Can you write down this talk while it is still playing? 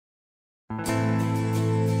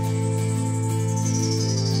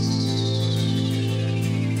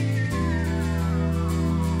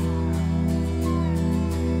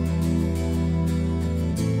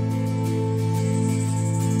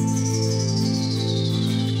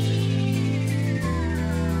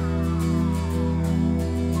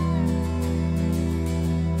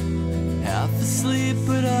Asleep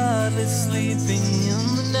but hardly sleeping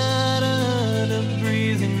in the night, out of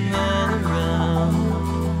breathing all around.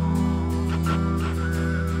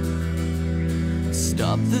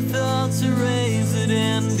 Stop the thoughts, erase it,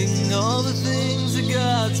 ending all the things that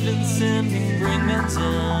God's been sending, bring me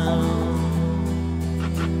down.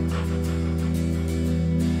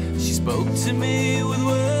 She spoke to me with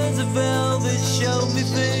words of velvet, showed me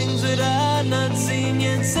things that I'd not seen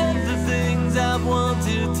yet, said the things I've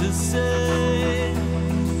wanted to say.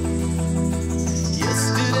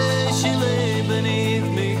 Yesterday she lay beneath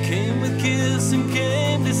me, came with kiss and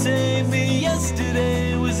came to save me.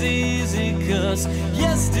 Yesterday was easy, 'cause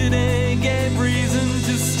yesterday gave reason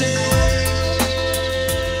to stay.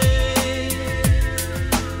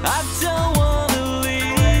 I don't wanna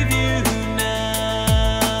leave you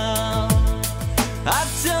now. I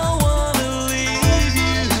don't wanna leave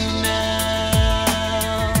you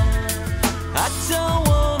now. I don't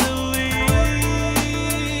wanna leave.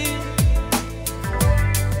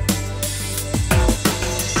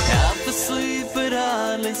 Half asleep but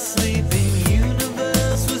hardly sleeping,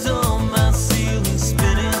 universe was on my ceiling,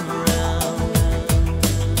 spinning around.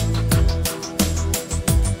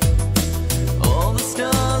 All the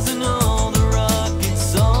stars and all the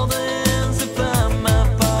rockets, all the hands that find my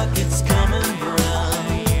pockets, coming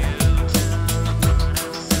round.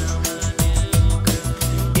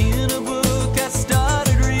 In a book I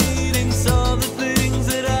started reading, saw the things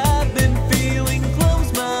that I've been feeling,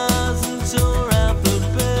 closed my eyes and tore out the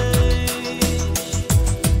page.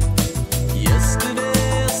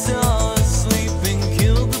 Yesterday I saw her sleeping,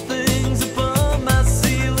 killed the things upon my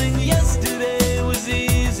ceiling. Yesterday was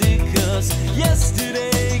easy, 'cause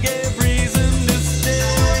yesterday gave reason to stay.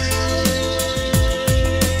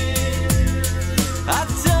 I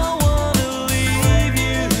don't wanna leave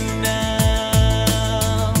you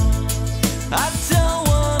now. I don't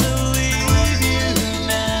wanna leave you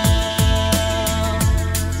now.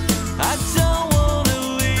 I don't wanna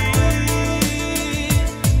leave.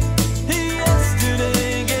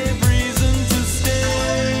 Yesterday gave reason to stay.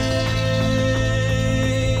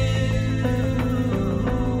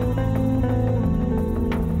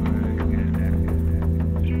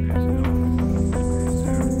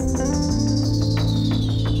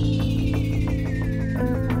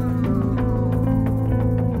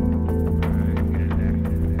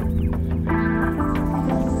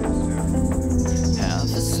 Half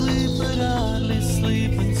asleep but hardly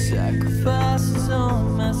sleeping, sacrifices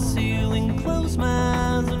on my ceiling, close my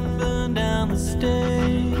eyes and burn down the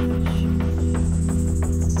stage.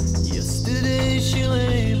 Yesterday she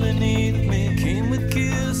lay beneath me, came with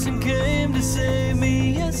kiss and came to save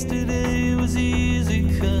me. Yesterday was easy,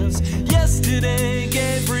 'cause yesterday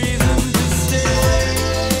gave reason